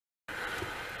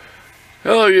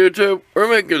Hello YouTube, we're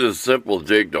making a simple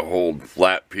jig to hold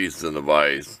flat pieces of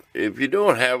vise. If you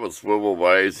don't have a swivel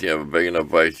vise, you have a big enough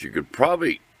vise, you could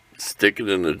probably stick it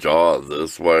in the jaw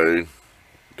this way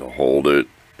to hold it.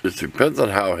 Just depends on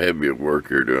how heavy of work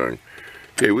you're doing.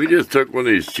 Okay, we just took one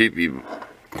of these cheapy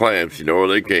clamps, you know where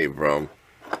they came from.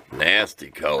 Nasty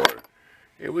color.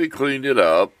 And we cleaned it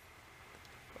up.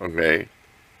 Okay,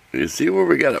 you see where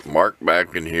we got it marked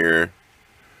back in here?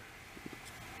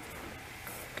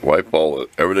 Wipe all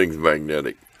it. Everything's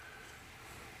magnetic.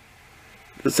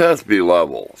 This has to be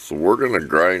level, so we're going to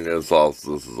grind this off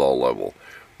so this is all level.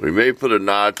 We may put a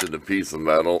notch in the piece of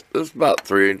metal. This is about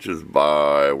 3 inches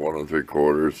by 1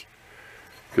 3/4,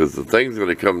 because the thing's going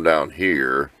to come down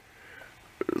here.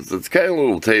 It's kind of a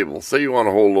little table. Say you want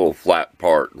to hold a little flat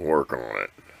part and work on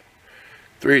it.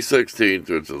 3/16,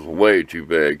 which is way too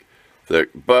big, thick,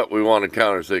 but we want to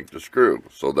countersink the screw,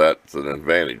 so that's an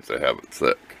advantage to have it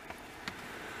thick.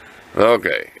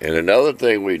 Okay, and another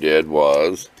thing we did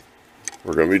was,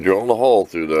 we're going to be drilling a hole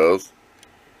through those,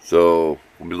 so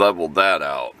we leveled that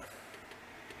out.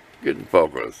 Get in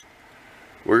focus.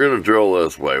 We're going to drill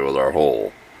this way with our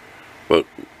hole, but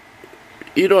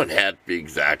you don't have to be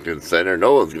exact in the center.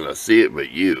 No one's going to see it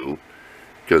but you,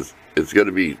 because it's going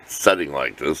to be setting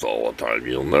like this all the time.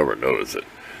 You'll never notice it.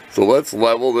 So let's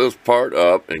level this part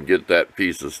up and get that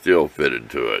piece of steel fitted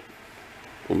to it.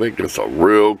 We'll make this a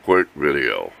real quick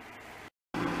video.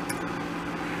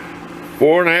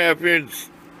 4.5 inch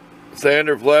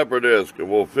sander flapper disc, and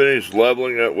we'll finish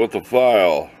leveling it with a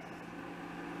file.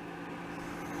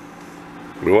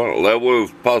 We want it level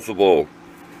as possible.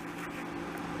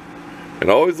 And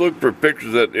always look for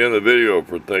pictures at the end of the video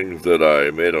for things that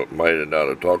I might not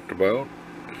have talked about.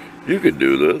 You can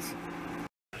do this.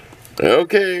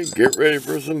 Okay, get ready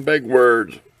for some big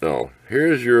words. Now,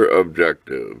 here's your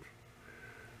objective.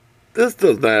 This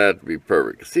does not have to be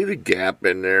perfect. See the gap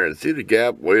in there and see the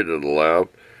gap way to the left?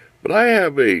 But I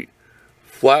have a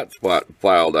flat spot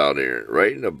filed out here,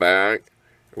 right in the back.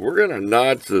 And we're going to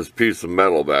notch this piece of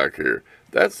metal back here.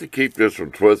 That's to keep this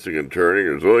from twisting and turning.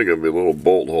 There's only going to be a little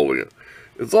bolt holding it.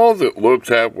 As long as it looks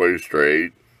halfway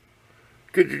straight,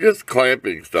 because you're just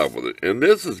clamping stuff with it. And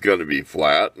this is going to be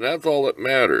flat, and that's all that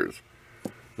matters.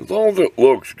 As long as it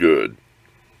looks good.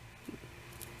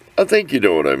 I think you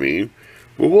know what I mean.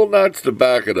 Well, we'll notch the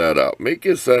back of that out. Make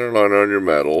your center line on your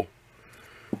metal.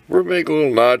 We'll make a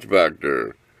little notch back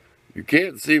there. You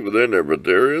can't see within there, but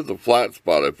there is a flat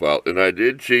spot I filed. And I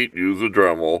did cheat, use a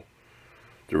Dremel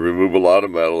to remove a lot of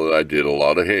metal, and I did a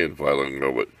lot of hand filing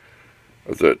of it.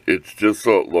 I said, it's just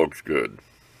so it looks good.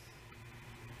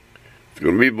 It's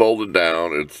going to be bolted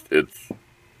down. It's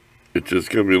just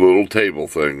going to be a little table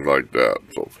thing like that.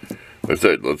 So I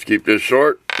said, let's keep this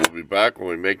short. We'll be back when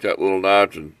we make that little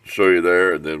notch and show you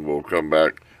there, and then we'll come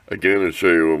back again and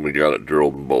show you when we got it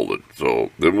drilled and bolted.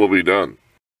 So then we'll be done.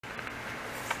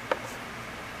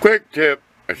 Quick tip,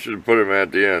 I should have put him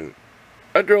at the end.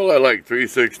 I drill at like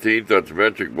 3/16, that's a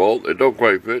metric bolt. It don't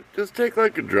quite fit. Just take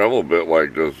like a Dremel bit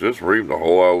like this. Just ream the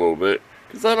hole out a little bit,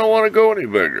 because I don't want to go any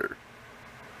bigger.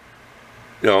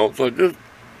 You know, so just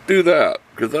do that,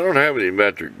 because I don't have any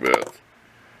metric bits.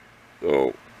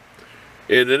 So,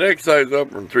 and the next size up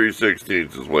from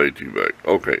 3/16 is way too big.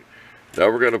 Okay, now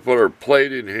we're going to put our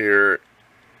plate in here,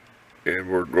 and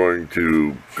we're going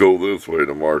to go this way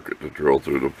to mark it to drill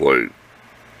through the plate.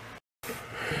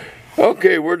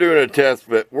 Okay, we're doing a test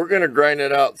bit. We're going to grind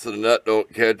it out so the nut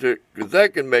don't catch it, because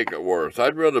that can make it worse.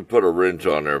 I'd rather put a wrench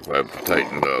on there if I have to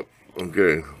tighten it up.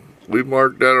 Okay, we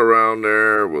marked that around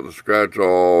there with a scratch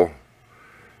awl,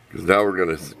 because now we're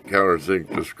going to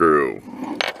countersink the screw.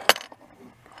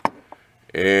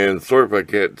 And sorry if I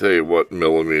can't tell you what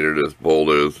millimeter this bolt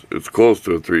is. It's close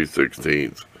to a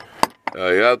 3/16. You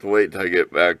have to wait until I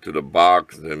get back to the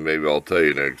box, and then maybe I'll tell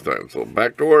you next time. So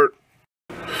back to work.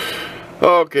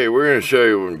 Okay, we're going to show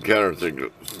you when countersink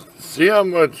it. See how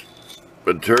much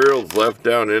material's left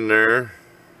down in there?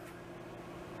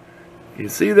 You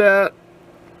see that?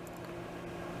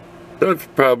 That's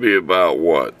probably about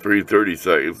what,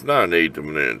 3/32. It's not 1/8 of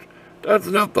an inch. That's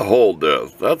enough to hold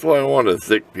this. That's why I want a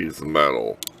thick piece of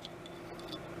metal.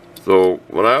 So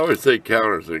when I always say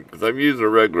countersink, because I'm using a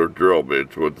regular drill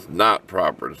bit, so it's not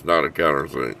proper. It's not a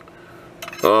countersink.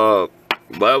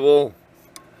 Level.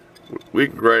 We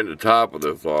can grind the top of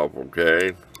this off,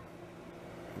 okay?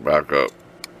 Back up.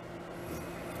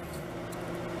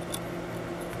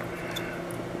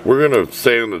 We're going to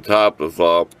sand the top of this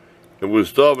off, and we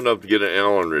still have enough to get an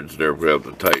Allen wrench there if we have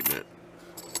to tighten it.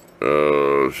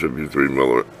 Should be 3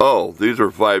 millimeter. Oh, these are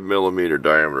 5 millimeter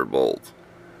diameter bolts.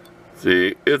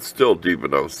 See, it's still deep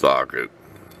enough socket.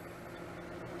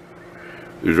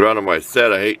 These are on my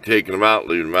set. I hate taking them out,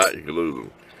 leaving them out. You can lose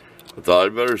them. I thought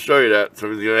I'd better show you that.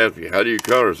 Somebody's going to ask me, how do you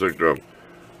countersink them?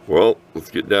 Well,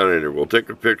 let's get down in here. We'll take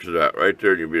a picture of that right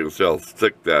there and you'll be able to see how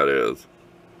thick that is.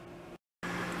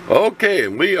 Okay,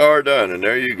 and we are done, and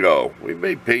there you go. We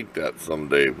may paint that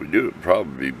someday. If we do, it'll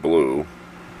probably be blue.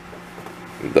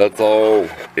 That's all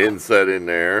inset in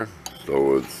there.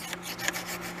 So it's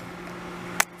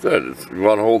you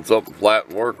want to hold something flat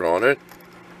and work on it.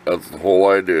 That's the whole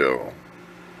idea.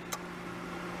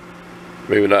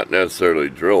 Maybe not necessarily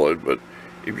drill it, but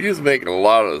if you was making a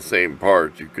lot of the same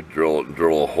parts, you could drill it and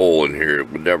drill a hole in here.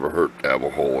 It would never hurt to have a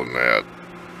hole in that.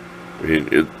 I mean,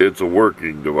 it's a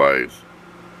working device.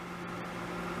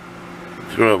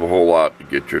 You don't have a whole lot to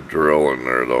get your drill in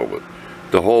there though, but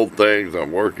the whole things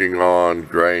I'm working on,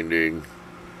 grinding,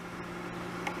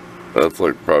 that's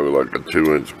like probably like a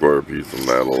 2-inch square piece of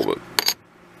metal, but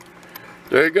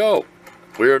there you go.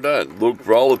 We are done. Look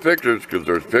for all the pictures because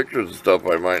there's pictures of stuff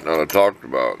I might not have talked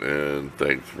about, and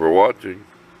thanks for watching.